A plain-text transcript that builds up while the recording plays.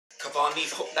Cavani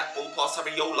hooked that ball past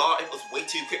Ariola. It was way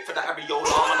too quick for that Ariola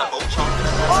on the boat chart.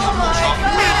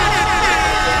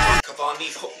 Cavani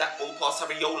hooked that ball past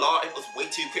Ariola. It was way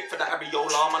too quick for that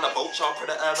Ariola on a vulture,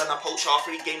 predator and a poacher.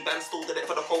 3-game ban, still did it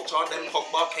for the culture. Then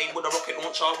Pogba came with a rocket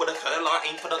launcher with a curler,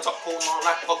 aim for the top corner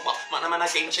like Pogba. Man,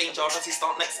 a game changer. Does he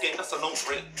start next game? That's a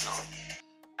no-brainer. No.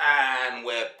 And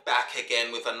we're back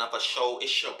again with another show.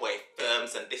 It's your boy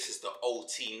Firms, and this is the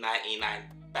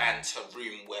OT99 Banter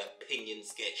Room where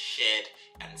opinions get shared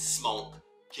and smoke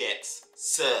gets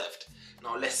served.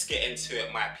 Now let's get into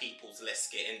it, my peoples. Let's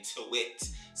get into it.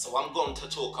 So I'm going to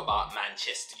talk about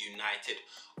Manchester United.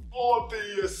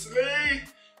 Obviously,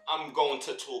 I'm going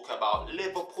to talk about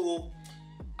Liverpool.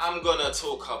 I'm gonna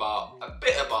talk about a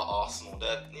bit about Arsenal.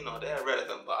 They're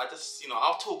relevant, but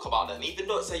I'll talk about them. Even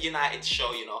though it's a United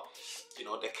show,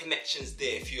 the connection's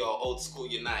there. If you're an old school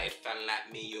United fan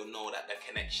like me, you'll know that the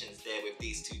connection's there with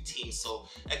these two teams. So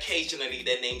occasionally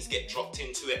their names get dropped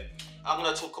into it. I'm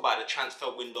gonna talk about the transfer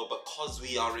window because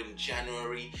we are in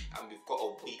January and we've got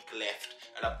a week left,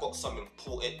 and I've got some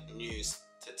important news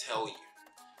to tell you.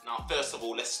 Now, first of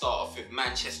all, let's start off with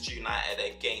Manchester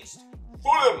United against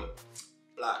Fulham.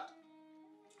 Blood.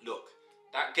 Look,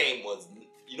 that game was,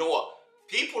 you know what?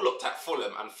 People looked at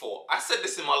Fulham and thought, I said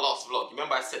this in my last vlog,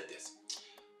 remember I said this?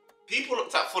 People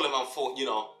looked at Fulham and thought,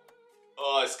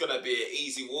 oh, it's going to be an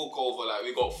easy walkover, like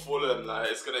we got Fulham,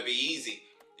 like it's going to be easy.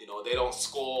 They don't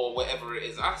score, whatever it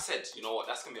is. I said, you know what,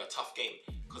 that's going to be a tough game.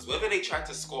 Because whether they tried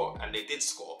to score, and they did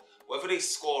score, whether they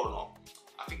score or not,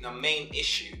 I think the main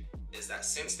issue is that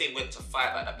since they went to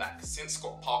 5 at the back, since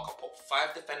Scott Parker put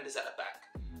 5 defenders at the back,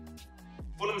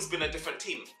 Fulham's been a different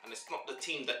team, and it's not the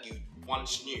team that you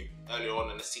once knew earlier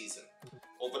on in the season.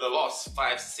 Over the last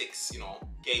 5-6,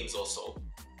 games or so,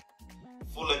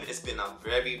 Fulham has been a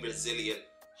very resilient,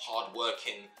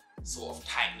 hard-working, sort of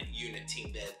tight-knit unit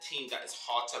team. They're a team that is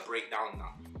hard to break down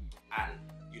now. And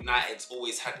United's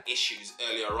always had issues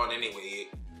earlier on anyway,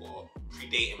 or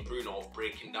predating Bruno, of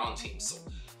breaking down teams. So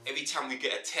every time we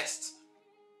get a test,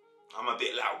 I'm a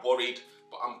bit worried.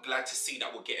 But I'm glad to see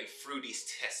that we're getting through these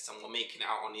tests and we're making it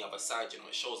out on the other side. It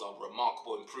shows a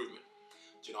remarkable improvement.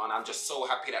 And I'm just so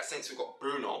happy that since we got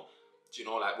Bruno,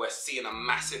 we're seeing a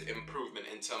massive improvement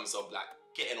in terms of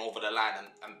getting over the line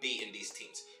and beating these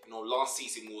teams. Last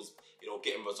season was,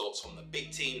 getting results from the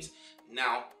big teams.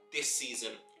 Now, this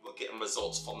season, we're getting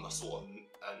results from the sort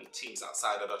of teams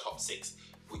outside of the top 6,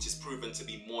 which is proven to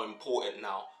be more important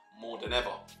now, more than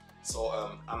ever. So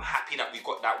I'm happy that we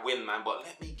got that win, man, but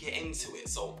let me get into it.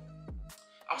 So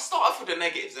I'll start off with the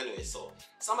negatives anyway. So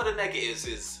some of the negatives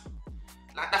is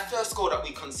that first goal that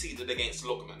we conceded against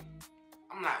Lookman.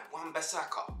 I'm like,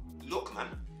 Wan-Bissaka,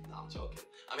 Lookman? No, I'm joking.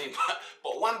 I mean,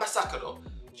 but Wan-Bissaka though,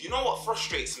 do you know what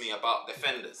frustrates me about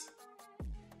defenders?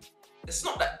 It's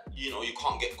not that, you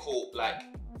can't get caught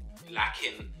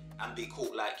lacking and be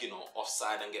caught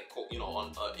offside and get caught,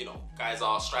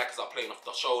 strikers are playing off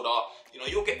the shoulder.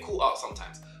 You'll get caught out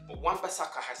sometimes. But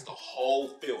Wan-Bissaka has the whole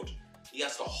field. He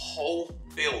has the whole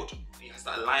field. He has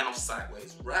that line of sight where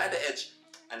he's right at the edge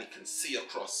and he can see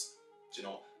across.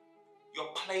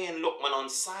 You're playing Lookman on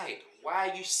side. Why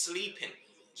are you sleeping?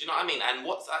 Do you know what I mean? And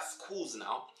what that's caused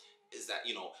now is that,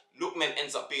 Lookman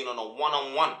ends up being on a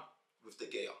one-on-one with De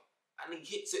Gea. And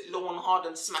he hits it low and hard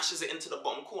and smashes it into the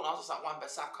bottom corner. I was just like,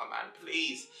 Wan-Bissaka, man,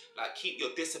 please, keep your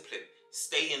discipline.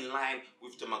 Stay in line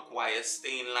with the Maguires,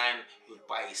 stay in line with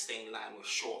Bailly, stay in line with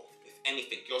Shaw. If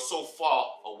anything, you're so far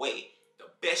away.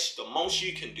 The most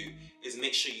you can do is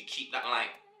make sure you keep that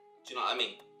line. Do you know what I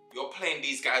mean? You're playing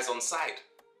these guys on side.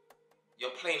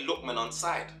 You're playing Lookman on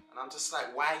side. And I'm just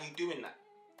like, why are you doing that?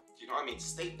 Do you know what I mean?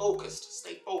 Stay focused,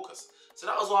 stay focused. So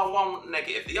that was one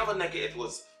negative. The other negative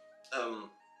was,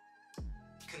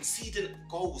 conceding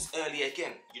goals early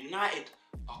again. United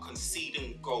are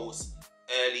conceding goals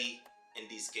early in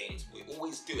these games. We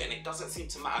always do it, and it doesn't seem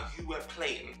to matter who we're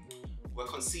playing. We're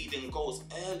conceding goals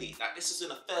early. This is in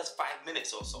the first 5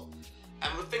 minutes or so.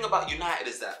 And the thing about United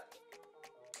is that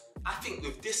I think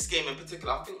with this game in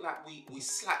particular, I think we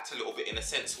slacked a little bit in a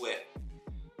sense where,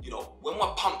 when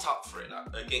we're pumped up for it,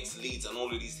 against Leeds and all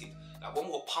of these teams, when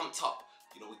we're pumped up,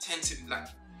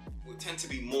 we tend to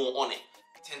be more on it.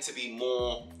 Tend to be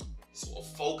more sort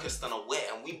of focused and aware,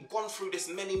 and we've gone through this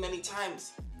many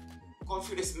times. Gone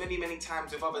through this many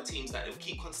times with other teams that they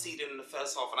keep conceding in the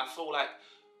first half, and I feel like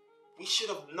we should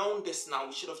have known this now.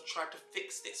 We should have tried to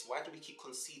fix this. Why do we keep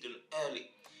conceding early?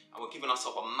 And we're giving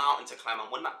ourselves a mountain to climb.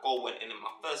 And when that goal went in,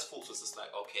 my first thoughts was just like,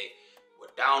 okay,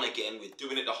 we're down again. We're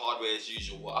doing it the hard way as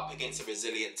usual. We're up against a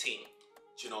resilient team.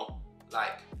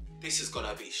 This is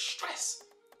gonna be stress.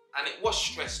 And it was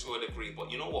stress to a degree,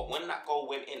 but you know what? When that goal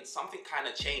went in, something kind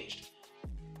of changed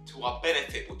to to our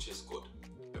benefit, which is good,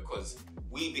 because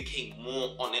we became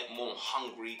more on it, more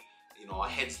hungry. You know, our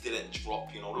heads didn't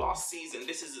drop. You know, last season,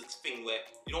 this is a thing where,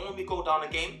 you know, when we go down a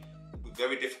game, it'll be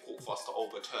very difficult for us to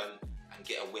overturn and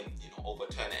get a win. You know,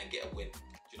 overturn it and get a win.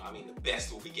 You know what I mean? The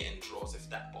best will be getting draws, if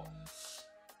that, but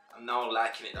I'm now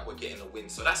liking it that we're getting a win.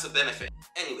 So that's a benefit.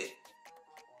 Anyway,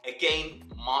 again,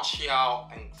 Martial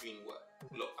and Greenwood.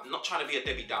 Look, I'm not trying to be a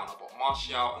Debbie Downer, but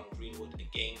Martial and Greenwood,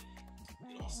 again,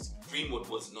 you know, Greenwood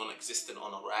was non-existent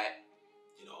on the right.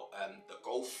 You know, the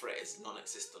goal threat is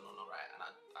non-existent on the right. And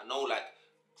I know, like,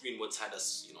 Greenwood's had a,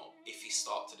 you know, iffy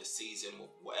start to the season,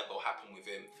 whatever happened with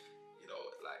him, you know,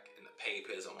 like in the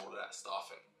papers and all of that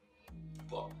stuff.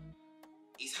 But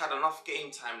he's had enough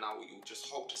game time now where you just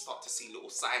hope to start to see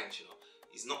little signs, you know.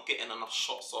 He's not getting enough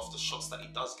shots off. The shots that he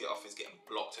does get off is getting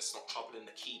blocked. It's not troubling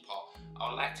the keeper. I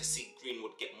would like to see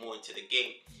Greenwood get more into the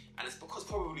game. And it's because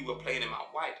probably we're playing him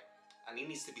out wide. And he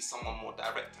needs to be someone more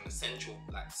direct in the central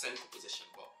position.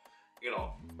 But, you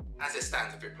know, as it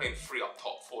stands, if you're playing 3 up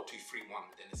top, 4-2-3-1,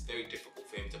 then it's very difficult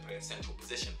for him to play a central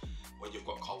position where you've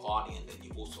got Cavani and then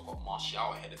you've also got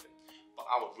Martial ahead of him. But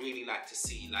I would really like to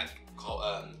see, like,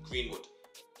 Greenwood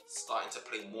starting to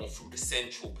play more through the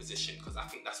central position, because I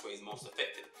think that's where he's most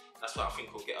effective. That's where I think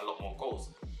he'll get a lot more goals.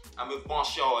 And with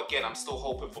Martial, again, I'm still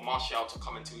hoping for Martial to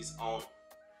come into his own,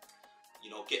 you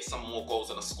know, get some more goals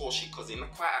on the score sheet, because in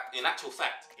actual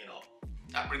fact, you know,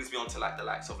 that brings me on to, like, the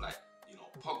likes of, like, you know,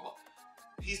 Pogba.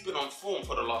 He's been on form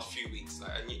for the last few weeks,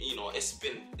 like, and you know, it's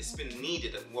been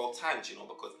needed and well timed, you know,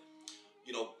 because,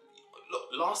 you know, look,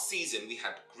 last season we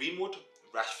had Greenwood,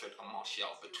 Rashford and Martial.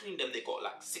 Between them, they got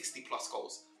like 60 plus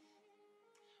goals.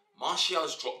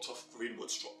 Martial's dropped off,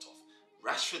 Greenwood's dropped off,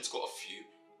 Rashford's got a few,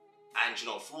 and you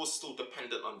know, if we were still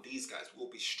dependent on these guys, we'll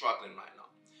be struggling right now.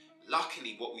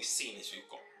 Luckily, what we've seen is we've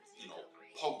got, you know,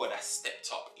 Pogba that's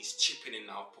stepped up. He's chipping in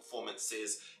now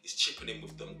performances, he's chipping in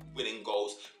with them winning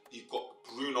goals. You've got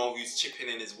Bruno who's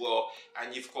chipping in as well,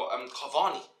 and you've got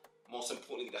Cavani, most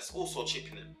importantly, that's also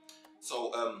chipping in.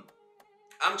 So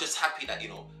I'm just happy that, you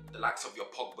know, the likes of your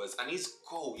Pogbas, and his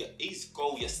goal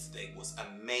yesterday was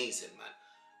amazing, man.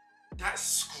 That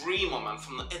screamer, man,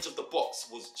 from the edge of the box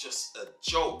was just a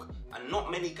joke. And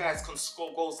not many guys can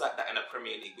score goals like that in the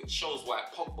Premier League, which shows why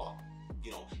Pogba,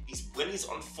 you know, when he's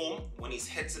on form, when his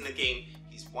head's in the game,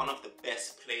 he's one of the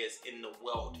best players in the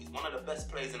world. He's one of the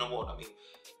best players in the world. I mean,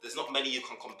 there's not many you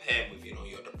can compare with, you know,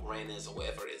 your De Bruyne's or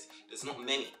whatever it is. There's not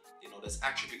many, you know, there's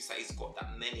attributes that he's got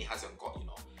that many hasn't got, you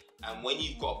know. And when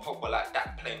you've got a Pogba like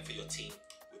that playing for your team,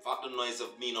 without the noise of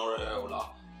Mino Raiola,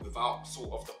 without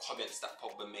sort of the comments that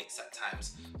Pogba makes at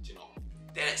times, you know,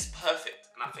 then it's perfect.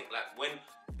 And I think, like, when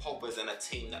Pogba's in a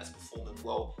team that's performing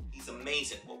well, he's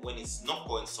amazing. But when it's not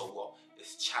going so well,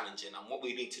 it's challenging. And what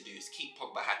we need to do is keep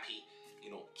Pogba happy, you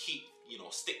know,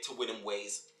 stick to winning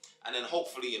ways. And then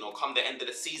hopefully, you know, come the end of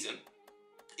the season,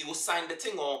 he will sign the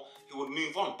thing or he would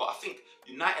move on. But I think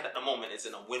United at the moment is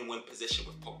in a win-win position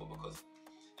with Pogba, because,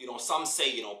 you know, some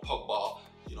say, you know, Pogba,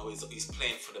 you know, he's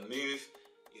playing for the move,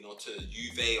 you know, to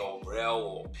Juve or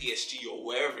Real or PSG or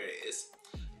wherever it is.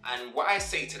 And what I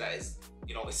say to that is,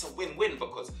 you know, it's a win-win,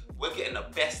 because we're getting the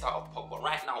best out of Pogba.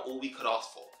 Right now, all we could ask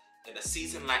for in a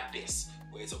season like this,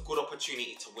 where it's a good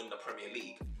opportunity to win the Premier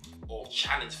League or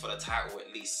challenge for the title,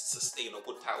 at least sustain a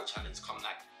good title challenge come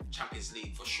like Champions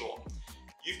League for sure.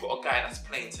 You've got a guy that's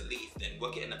playing to leave, then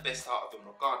we're getting the best out of him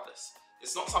regardless.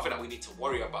 It's not something that we need to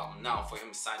worry about now for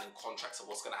him signing contracts or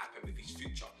what's going to happen with his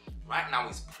future. Right now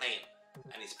he's playing,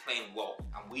 and he's playing well,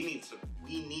 and we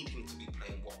need him to be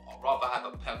playing well. I'd rather have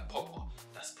a Pogba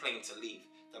that's playing to leave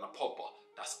than a Pogba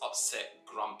that's upset,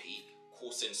 grumpy,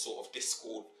 causing sort of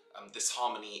discord,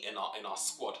 disharmony in our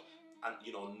squad, and,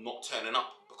 you know, not turning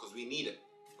up, because we need him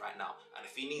right now. And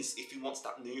if he wants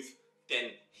that move,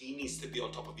 then he needs to be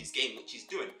on top of his game, which he's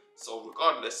doing. So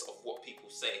regardless of what people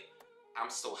say, I'm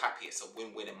still happy. It's a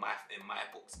win-win in my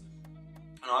books.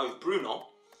 And now with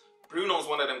Bruno's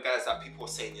one of them guys that people are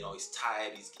saying, you know, he's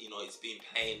tired, he's been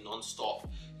playing non-stop,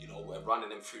 you know, we're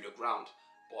running him through the ground.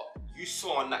 But you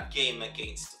saw in that game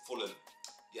against Fulham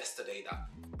yesterday that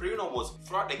Bruno was,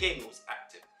 throughout the game, he was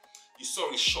active. You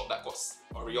saw his shot that got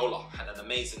Areola, had an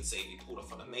amazing save. He pulled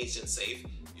off an amazing save,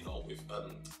 you know, with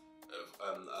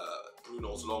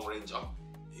Bruno's long ranger.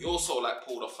 He also, like,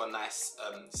 pulled off a nice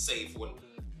save when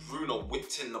Bruno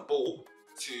whipped in the ball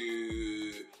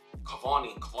to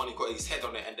Cavani. Cavani got his head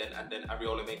on it, and then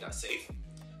Areola made that save.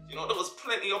 You know, there was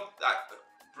plenty of that.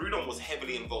 Bruno was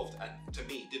heavily involved, and to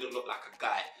me, didn't look like a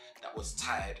guy that was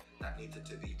tired, that needed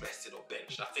to be rested or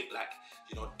benched. I think, like,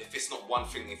 you know, if it's not one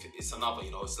thing, if it's another,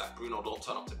 you know, it's like Bruno don't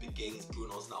turn up to big games,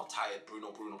 Bruno's now tired, Bruno,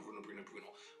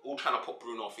 all trying to put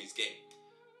Bruno off his game.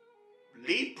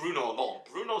 leave Bruno alone.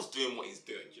 Bruno's doing what he's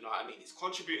doing. You know what I mean? He's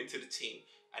contributing to the team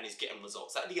and he's getting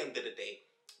results. At the end of the day,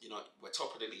 you know, we're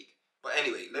top of the league. But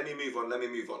anyway, let me move on.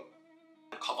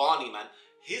 Cavani, man,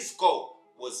 his goal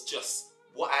was just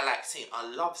what I like seeing. I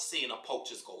love seeing a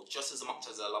poacher's goal just as much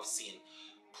as I love seeing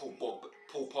Paul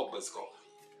Pogba's goal.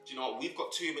 Do you know, we've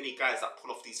got too many guys that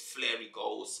pull off these flary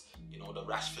goals, you know, the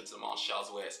Rashfords and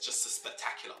Martials, where it's just so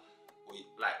spectacular.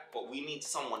 But we need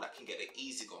someone that can get an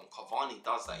easy goal. And Cavani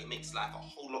does that. He makes life a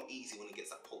whole lot easier when he gets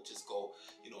that poacher's goal.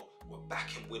 You know, we're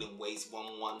back in winning ways,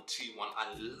 1-1, 2-1.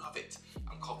 I love it.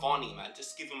 And Cavani, man,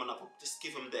 just give him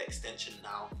the extension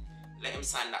now. Let him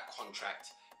sign that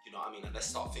contract. You know what I mean? And let's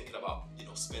start thinking about, you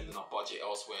know, spending our budget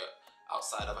elsewhere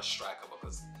outside of a striker,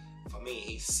 because for me,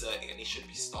 he's certain and he should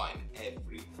be starting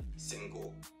every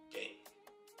single game.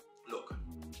 Look,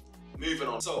 moving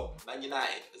on. So, Man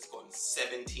United has gone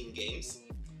 17 games,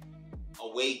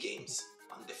 away games,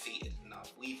 undefeated. Now,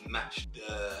 we've matched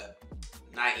the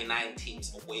 99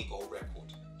 teams away goal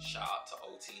record. Shout out to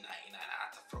OT99, I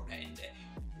had to throw that in there.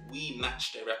 We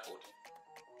matched their record.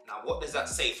 Now, what does that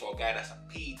say for a guy that's a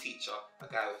PE teacher, a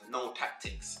guy with no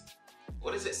tactics?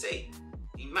 What does it say?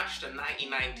 He matched the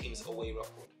 99 teams away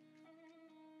record.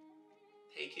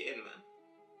 Take it in, man.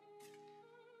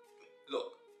 Look,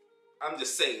 I'm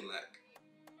just saying, like,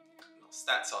 you know,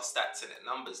 stats are stats, innit?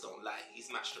 Numbers don't lie. He's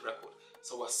matched the record.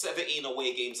 So we're 17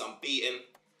 away games unbeaten.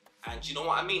 And you know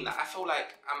what I mean? Like, I feel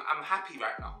like I'm happy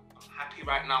right now. I'm happy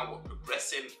right now. We're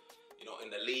progressing, you know, in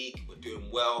the league. We're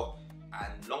doing well.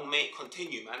 And long may it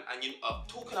continue, man. And you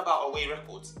talking about away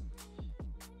records,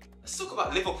 let's talk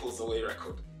about Liverpool's away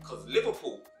record. Because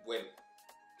Liverpool went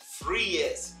 3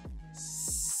 years,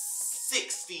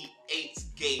 68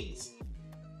 games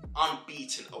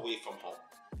unbeaten away from home.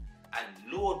 And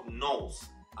Lord knows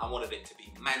I wanted it to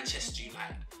be Manchester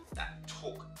United that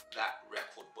took that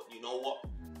record. But you know what?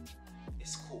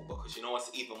 It's cool, because you know what's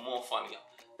even more funnier?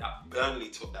 That Burnley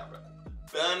took that record.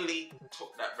 Burnley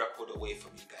took that record away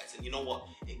from you guys. And you know what?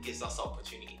 It gives us the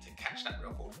opportunity to catch that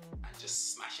record and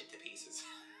just smash it to pieces.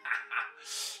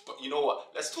 But you know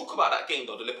what? Let's talk about that game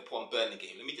though, the Liverpool and Burnley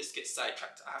game. Let me just get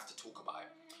sidetracked. I have to talk about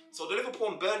it. So the Liverpool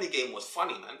and Burnley game was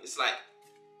funny, man. It's like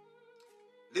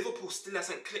Liverpool still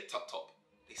hasn't clicked up top.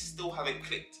 They still haven't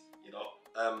clicked, you know.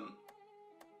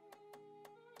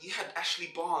 You had Ashley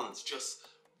Barnes just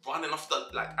running off the,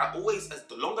 like, I always, as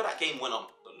the longer that game went on,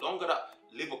 the longer that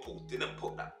Liverpool didn't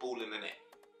put that ball in the net,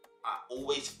 I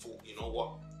always thought, you know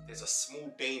what, there's a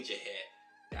small danger here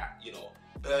that, you know,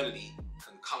 Burnley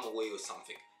can come away with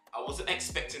something. I wasn't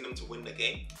expecting them to win the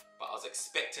game, but I was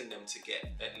expecting them to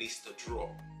get at least a draw.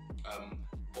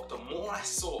 But the more I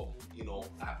saw, you know,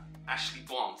 Ashley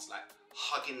Barnes, like,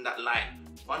 hugging that line,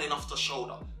 running off the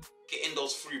shoulder, getting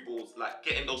those through balls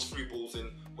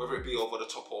in, whether it be over the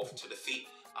top or to the feet,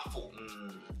 I thought,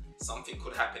 something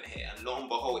could happen here. And lo and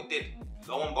behold, it did.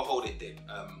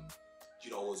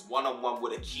 You know, it was one-on-one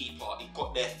with a keeper. He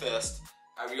got there first.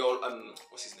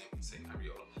 What's his name? I'm saying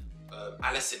Ariola.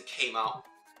 Alisson came out,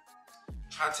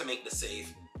 tried to make the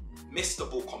save, missed the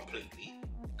ball completely,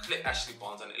 clipped Ashley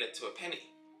Barnes, and it led to a penalty.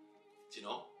 You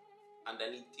know, and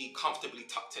then he comfortably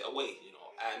tucked it away. You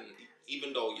know, and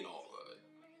even though, you know,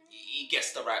 he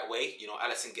gets the right way, you know,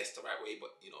 Alisson gets the right way,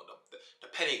 but you know, the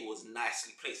penalty was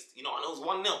nicely placed. You know, and it was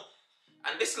 1-0.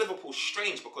 And this Liverpool's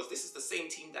strange, because this is the same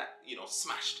team that, you know,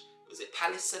 smashed. Was it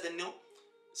Palace 7-0?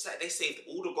 It's like they saved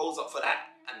all the goals up for that,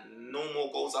 and no more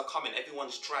goals are coming.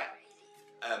 Everyone's trying.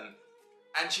 And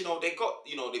you know, they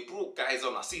brought guys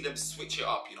on. I see them switch it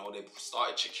up. You know, they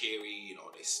started Shaqiri. You know,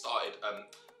 they started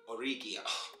Origi,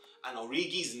 and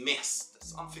Origi's miss.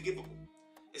 That's unforgivable.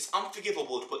 It's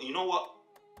unforgivable. But you know what?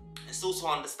 It's also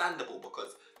understandable,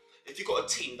 because if you've got a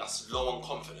team that's low on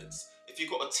confidence, if you've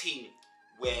got a team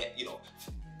where, you know,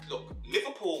 look,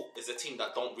 Liverpool is a team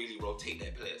that don't really rotate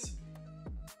their players.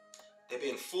 They're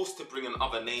being forced to bring in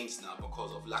other names now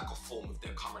because of lack of form of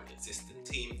their current existing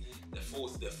team. They're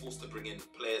forced to bring in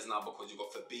players now because you've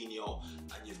got Fabinho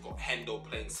and you've got Hendo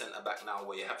playing centre back now,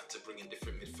 where you have to bring in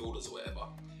different midfielders or whatever.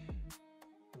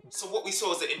 So what we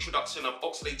saw is the introduction of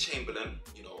Oxlade-Chamberlain,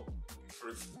 you know,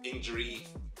 through injury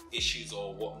issues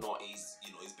or whatnot. He's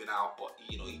been out, but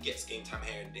you know, he gets game time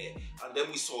here and there. And then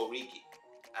we saw Origi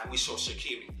and we saw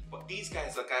Shaqiri. But these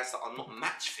guys are guys that are not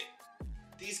match fit.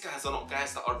 These guys are not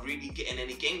guys that are really getting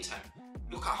any game time.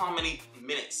 Look at how many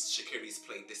minutes Shaqiri's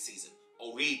played this season.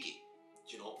 Origi,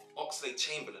 you know,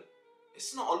 Oxlade-Chamberlain.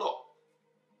 It's not a lot.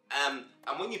 And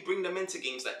when you bring them into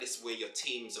games like this, where your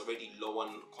team's already low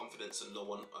on confidence and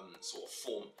low on sort of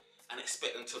form, and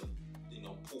expect them to, you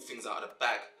know, pull things out of the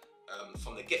bag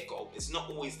from the get-go, it's not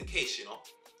always the case, you know.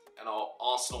 You know,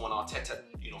 Arsenal and Arteta,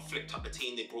 you know, flipped up the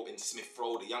team. They brought in Smith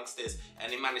Rowe, the youngsters,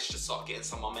 and they managed to start getting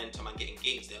some momentum and getting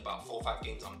games. They're about 4 or 5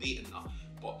 games unbeaten now.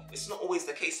 But it's not always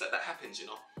the case that happens, you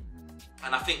know.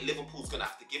 And I think Liverpool's going to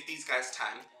have to give these guys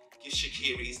time, give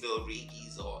Shaqiri's, the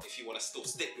Origis, or if you want to still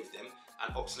stick with them,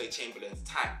 and Oxlade-Chamberlain's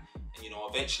time. And, you know,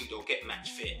 eventually they'll get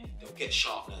match fit, they'll get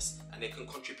sharpness, and they can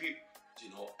contribute, you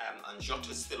know. And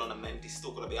Jota's still on a mend, he's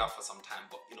still going to be out for some time.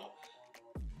 But, you know,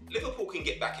 Liverpool can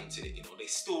get back into it, you know. They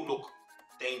still look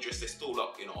dangerous, they still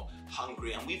look, you know,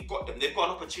 hungry, and we've got them. They've got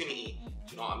an opportunity,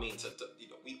 you know what I mean, you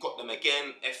know, we've got them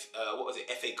again,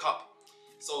 FA Cup.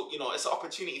 So, you know, it's an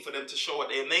opportunity for them to show what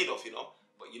they're made of, you know.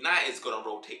 But United's going to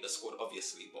rotate the squad,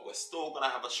 obviously. But we're still going to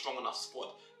have a strong enough squad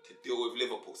to deal with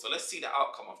Liverpool. So let's see the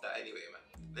outcome of that anyway,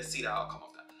 man. Let's see the outcome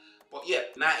of that. But yeah,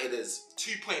 United is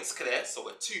 2 points clear. So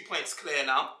we're 2 points clear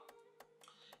now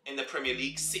in the Premier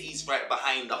League. City's right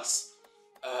behind us.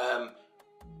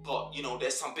 But, you know,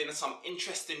 there's been some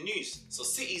interesting news. So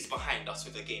City's behind us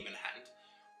with a game in hand.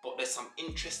 But there's some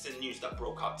interesting news that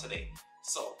broke out today.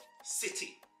 So,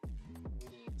 City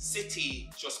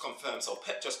just confirmed, so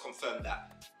Pep just confirmed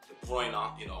that De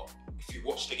Bruyne, you know, if you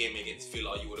watched the game against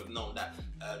Villa, you would have known that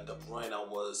De Bruyne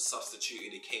was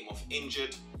substituted. He came off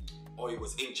injured, or he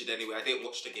was injured anyway. I didn't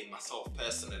watch the game myself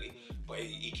personally, but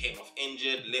he came off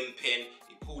injured, limping.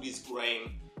 He pulled his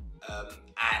groin,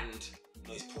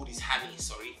 he's pulled his hammy,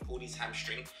 sorry, pulled his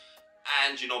hamstring.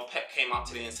 And, you know, Pep came out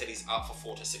today and said he's out for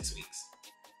 4 to 6 weeks.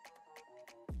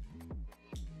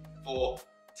 4 to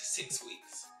 6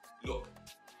 weeks. Look,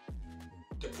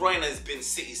 De Bruyne has been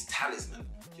City's talisman.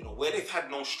 You know, where they've had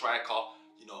no striker,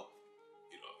 you know,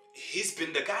 he's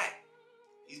been the guy.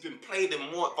 He's been playing in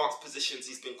more advanced positions.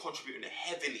 He's been contributing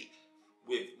heavily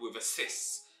with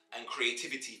assists and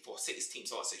creativity for City's team.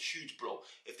 So it's a huge blow.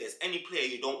 If there's any player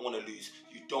you don't want to lose,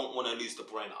 you don't want to lose De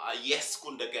Bruyne. Yes,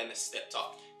 Gundogan has stepped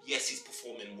up. Yes, he's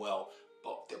performing well.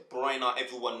 But De Bruyne,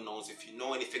 everyone knows, if you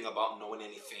know anything about knowing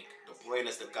anything, De Bruyne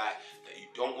is the guy that you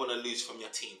don't want to lose from your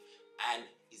team. And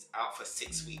he's out for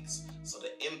 6 weeks. So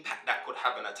the impact that could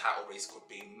have in a title race could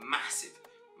be massive.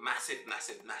 Massive,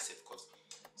 massive, massive. Because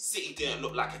City didn't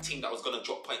look like a team that was going to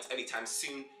drop points anytime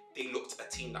soon. They looked a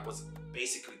team that was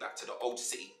basically back to the old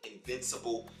City,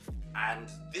 invincible. And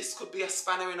this could be a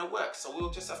spanner in the works. So we'll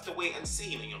just have to wait and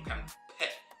see. You know, can Pep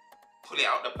pull it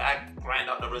out the bag, grind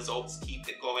out the results, keep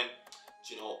it going?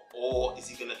 You know, or is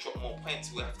he going to drop more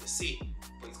points? We'll have to see.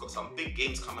 But he's got some big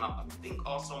games coming up. I think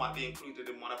Arsenal might be included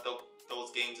in one of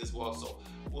those games as well. So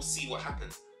we'll see what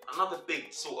happens. Another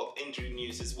big sort of injury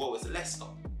news as well is Leicester.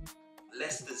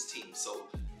 Leicester's team. So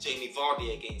Jamie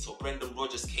Vardy again. So Brendan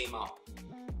Rodgers came out,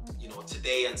 you know,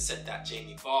 today and said that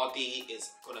Jamie Vardy is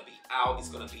going to be out. He's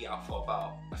going to be out for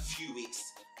about a few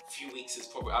weeks. A few weeks is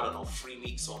probably, I don't know, 3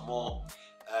 weeks or more.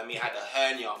 He had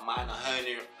a minor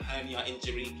hernia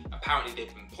injury. Apparently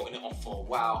they've been putting it off for a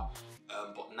while,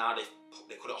 but now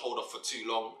they couldn't hold off for too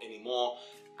long anymore.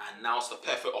 And now it's the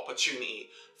perfect opportunity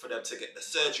for them to get the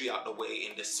surgery out of the way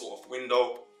in this sort of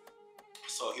window.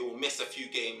 So he will miss a few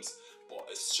games, but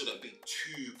it shouldn't be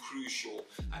too crucial,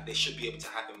 and they should be able to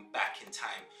have him back in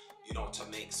time, you know, to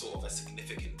make sort of a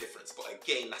significant difference. But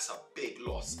again, that's a big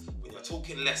loss. When you're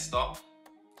talking Leicester,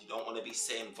 you don't want to be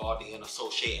saying Vardy and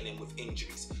associating him with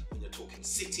injuries. When you're talking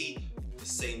City, the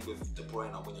same with De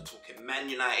Bruyne. When you're talking Man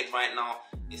United right now,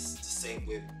 it's the same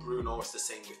with Bruno, it's the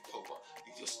same with Pogba.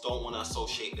 You just don't want to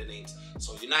associate the names.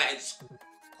 So United's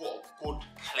got a good,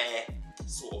 clear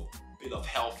sort of bit of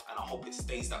health, and I hope it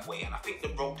stays that way. And I think the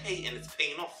rotating is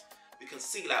paying off. We can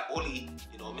see like Oli,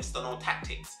 you know, Mr. No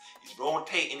Tactics, he's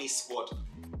rotating his squad,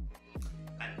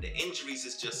 and the injuries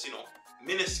is just, you know,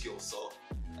 minuscule. So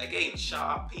again, shout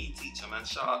out PE teacher, man.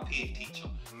 Shout out PE teacher.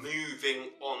 Moving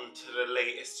on to the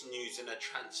latest news in the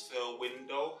transfer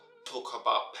window. Talk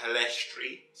about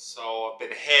Pellistri. So I've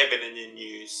been hearing in the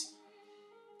news,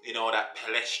 you know, that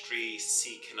Pellistri is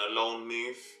seeking a loan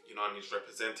move. You know, and his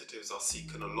representatives are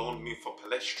seeking a loan move for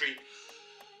Pellistri.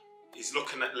 He's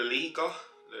looking at La Liga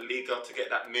to get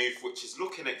that move, which is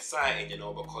looking exciting, you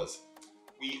know, because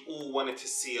we all wanted to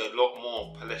see a lot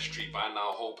more of Pellistri by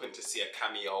now, hoping to see a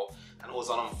cameo. And it was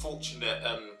an unfortunate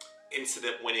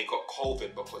incident when he got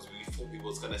COVID, because we thought we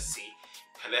was going to see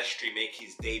Pellistri make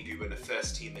his debut in the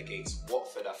first team against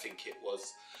Watford, I think it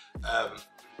was.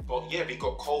 But yeah, we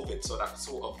got COVID, so that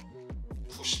sort of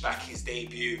pushed back his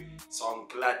debut. So I'm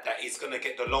glad that he's going to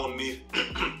get the loan move.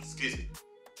 Excuse me.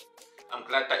 I'm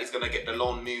glad that he's going to get the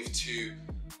loan move to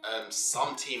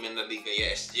some team in the Liga. Yeah,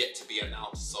 it's yet to be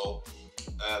announced. So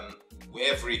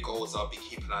wherever he goes, I'll be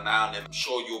keeping an eye on him. I'm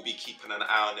sure you'll be keeping an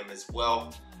eye on him as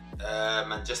well.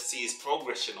 And just see his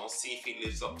progress, you know, see if he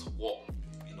lives up to what,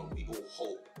 you know, we all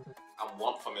hope and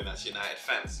want from him as United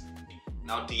fans.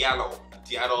 Now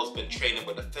Diallo's been training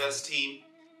with the first team.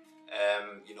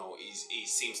 You know, he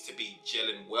seems to be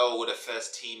gelling well with the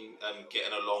first team,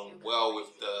 getting along well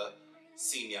with the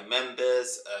senior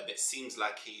members. It seems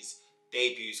like his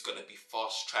debut is going to be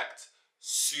fast-tracked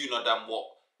sooner than what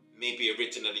maybe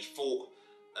originally thought.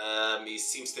 He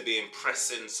seems to be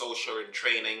impressing Solskjaer in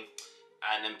training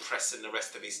and impressing the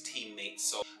rest of his teammates.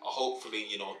 So hopefully,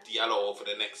 you know, Diallo over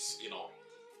the next, you know,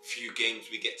 few games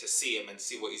we get to see him and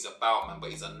see what he's about, man.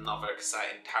 But he's another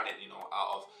exciting talent, you know,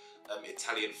 out of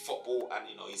Italian football, and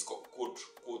you know, he's got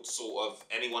good sort of,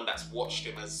 anyone that's watched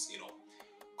him has, you know,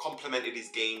 complimented his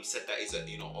game, said that he's a,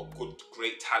 you know, a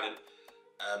great talent.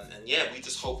 And yeah, we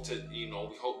just hope to, you know,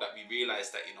 we hope that we realise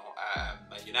that, you know,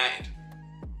 Man United,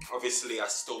 obviously I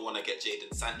still want to get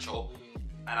Jadon Sancho,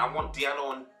 and I want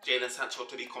Diallo and Jadon Sancho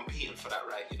to be competing for that,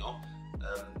 right? You know,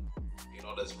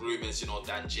 there's rumours, you know,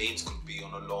 Dan James could be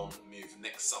on a loan move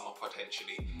next summer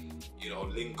potentially. You know,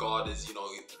 Lingard is, you know,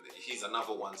 he's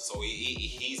another one. So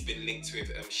he's been linked with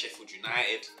Sheffield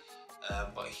United,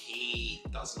 but he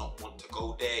does not want to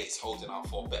go there. He's holding out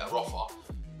for a better offer.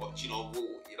 But you know,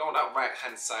 that right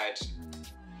hand side,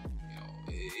 you know,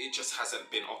 it just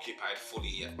hasn't been occupied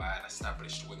fully yet by an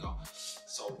established winger.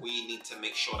 So we need to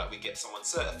make sure that we get someone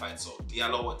certified. So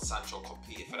Diallo and Sancho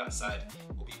competing for that side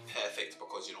will be perfect,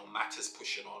 because you know, Mata's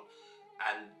pushing on,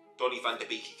 and Donny van de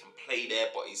Beek, he can play there,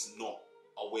 but he's not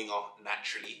a winger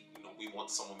naturally. You know, we want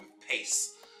someone with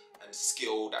pace and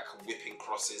skill that can whip in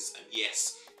crosses. And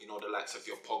yes, you know, the likes of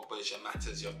your Pogbas, your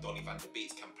Matas, your Donny van de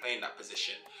Beek can play in that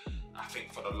position. I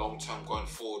think for the long term going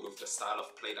forward with the style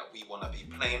of play that we want to be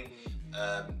playing,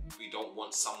 we don't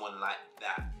want someone like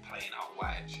that playing out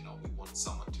wide. You know, we want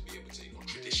someone to be able to, you know,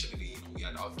 traditionally, you know, we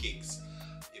had our gigs,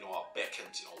 you know, our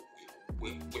Beckhams, you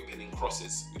know, whipping in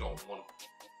crosses. We don't want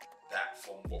that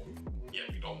from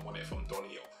we don't want it from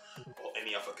Donny or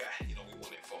any other guy. You know, we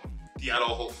want it from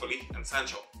Diallo, hopefully, and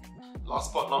Sancho.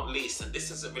 Last but not least, and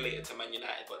this isn't related to Man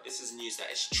United, but this is news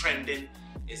that is trending,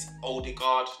 is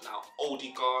Odegaard. Now,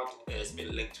 Odegaard has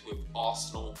been linked with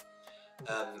Arsenal.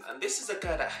 And this is a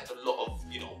guy that had a lot of,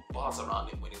 you know, buzz around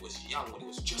him when he was young, when he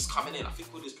was just coming in. I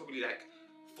think when he was probably like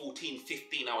 14,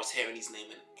 15, I was hearing his name,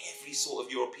 and every sort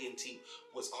of European team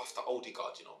was after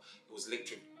Odegaard, you know. He was linked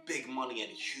with big money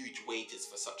and huge wages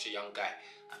for such a young guy.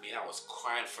 I mean, I was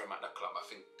crying for him at the club. I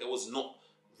think there was not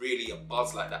really a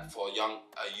buzz like that for a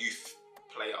youth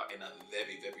player in a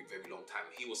very, very, very long time.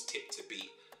 He was tipped to be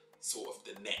sort of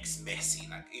the next Messi.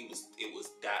 Like, it was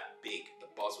that big. The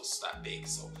buzz was that big.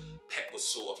 So Pep was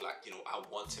sort of like, you know, I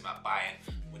want him at Bayern.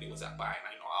 When he was at Bayern,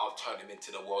 you know, I'll turn him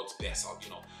into the world's best.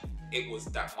 You know, it was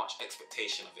that much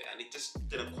expectation of it, and it just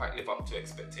didn't quite live up to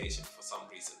expectation for some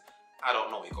reason. I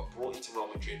don't know. He got brought into Real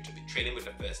Madrid to be training with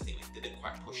the first team. It didn't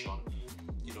quite push on.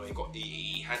 You know,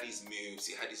 he had his moves,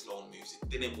 he had his loan moves. It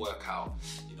didn't work out.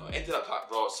 You know, ended up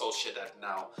at Real Solskjaer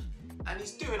now, and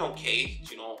he's doing okay.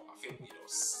 You know, I think, you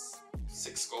know,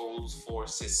 6 goals, 4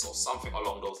 assists, or something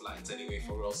along those lines. Anyway,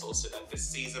 for Real Solskjaer this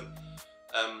season,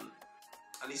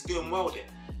 and he's doing well there.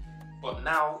 But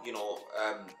now, you know,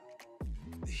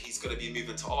 he's going to be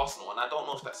moving to Arsenal, and I don't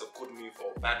know if that's a good move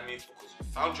or a bad move, because you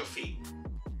found your feet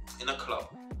in a club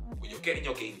where you're getting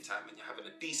your game time and you're having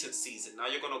a decent season. Now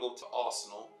you're going to go to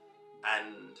Arsenal,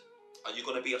 and are you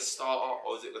going to be a starter,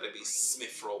 or is it going to be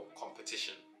Smith Rowe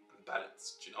competition and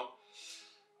balanced, you know?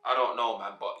 I don't know,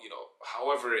 man, but, you know,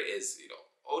 however it is, you know,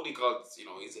 Odegaard, you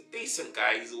know, he's a decent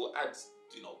guy. He will add,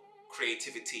 you know,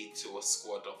 creativity to a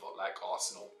squad of like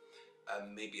Arsenal,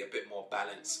 maybe a bit more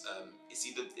balance. Is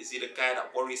he the guy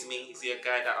that worries me? Is he a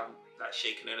guy that I'm like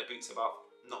shaking in the boots about?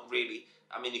 Not really.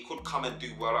 I mean, he could come and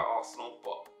do well at Arsenal,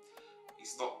 but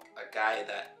he's not a guy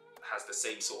that has the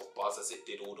same sort of buzz as it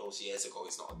did all those years ago.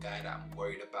 He's not a guy that I'm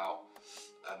worried about.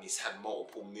 He's had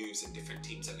multiple moves in different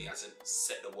teams, and he hasn't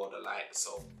set the world alight.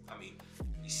 So, I mean,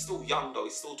 he's still young though.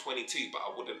 He's still 22, but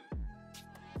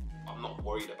I'm not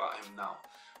worried about him now.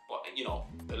 But, you know,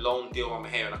 the loan deal, I'm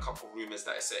hearing a couple of rumours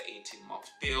that it's an 18-month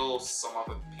deal. Some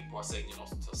other people are saying, you know,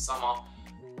 till summer.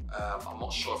 I'm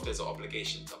not sure if there's an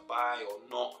obligation to buy or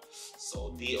not.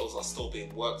 So deals are still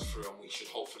being worked through, and we should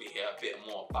hopefully hear a bit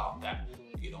more about that,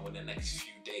 you know, in the next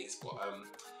few days. But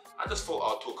I just thought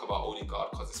I'll talk about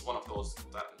Odegaard, because it's one of those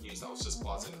news that was just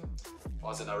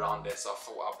buzzing around there. So I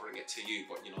thought I'll bring it to you.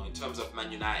 But, you know, in terms of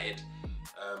Man United,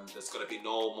 there's going to be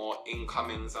no more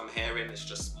incomings, I'm hearing. It's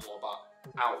just more about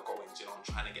outgoings, you know.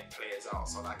 I'm trying to get players out.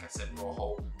 So like I said,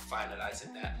 Rojo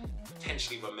finalising that.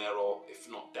 Potentially Romero. If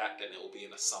not that, then it will be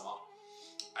in the summer.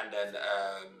 And then,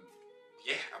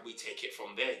 yeah, and we take it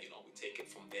from there, you know. We take it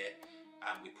from there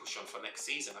and we push on for next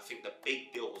season. I think the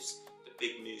big deals, the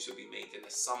big moves will be made in the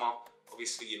summer.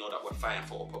 Obviously, you know that we're fighting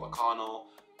for Upamecano,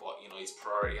 but you know his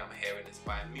priority, I'm hearing, is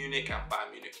Bayern Munich, and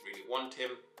Bayern Munich really want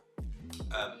him.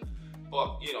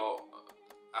 But you know,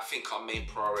 I think our main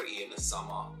priority in the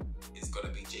summer is going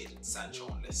to be Jadon Sancho,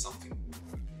 unless something,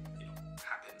 you know,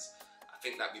 happens. I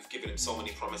think that we've given him so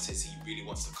many promises. He really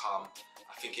wants to come.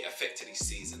 I think it affected his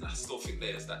season. I still think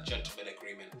there's that gentleman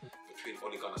agreement between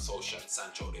Ole Gunnar Solskjaer and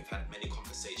Sancho. They've had many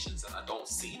conversations, and I don't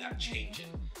see that changing.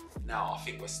 Now, I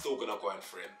think we're still going to go in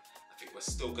for him. I think we're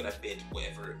still going to bid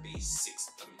whatever it be,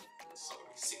 60,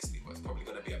 but it's probably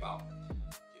going to be about,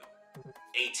 you know,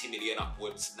 80 million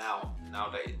upwards now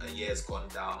that a year's gone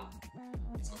down.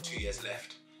 He's got 2 years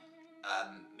left.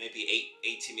 Maybe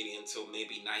 80 million till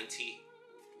maybe 90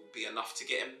 will be enough to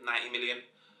get him, 90 million.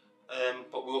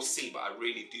 But we'll see. But I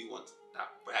really do want that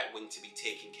right wing to be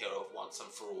taken care of once and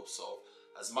for all. So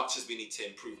as much as we need to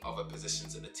improve other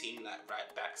positions in the team, like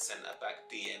right back, centre back,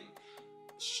 DM,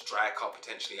 striker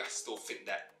potentially, I still think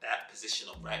that that position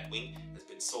of right wing has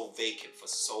been so vacant for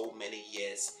so many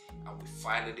years, and we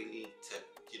finally need to,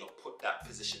 you know, put that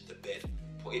position to bed,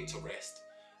 put it to rest,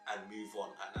 and move on.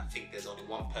 And I think there's only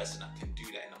one person that can do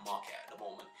that in the market at the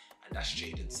moment, and that's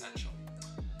Jadon Sancho.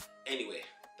 Anyway,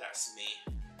 that's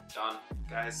me. Done,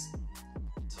 guys.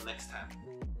 Until next time.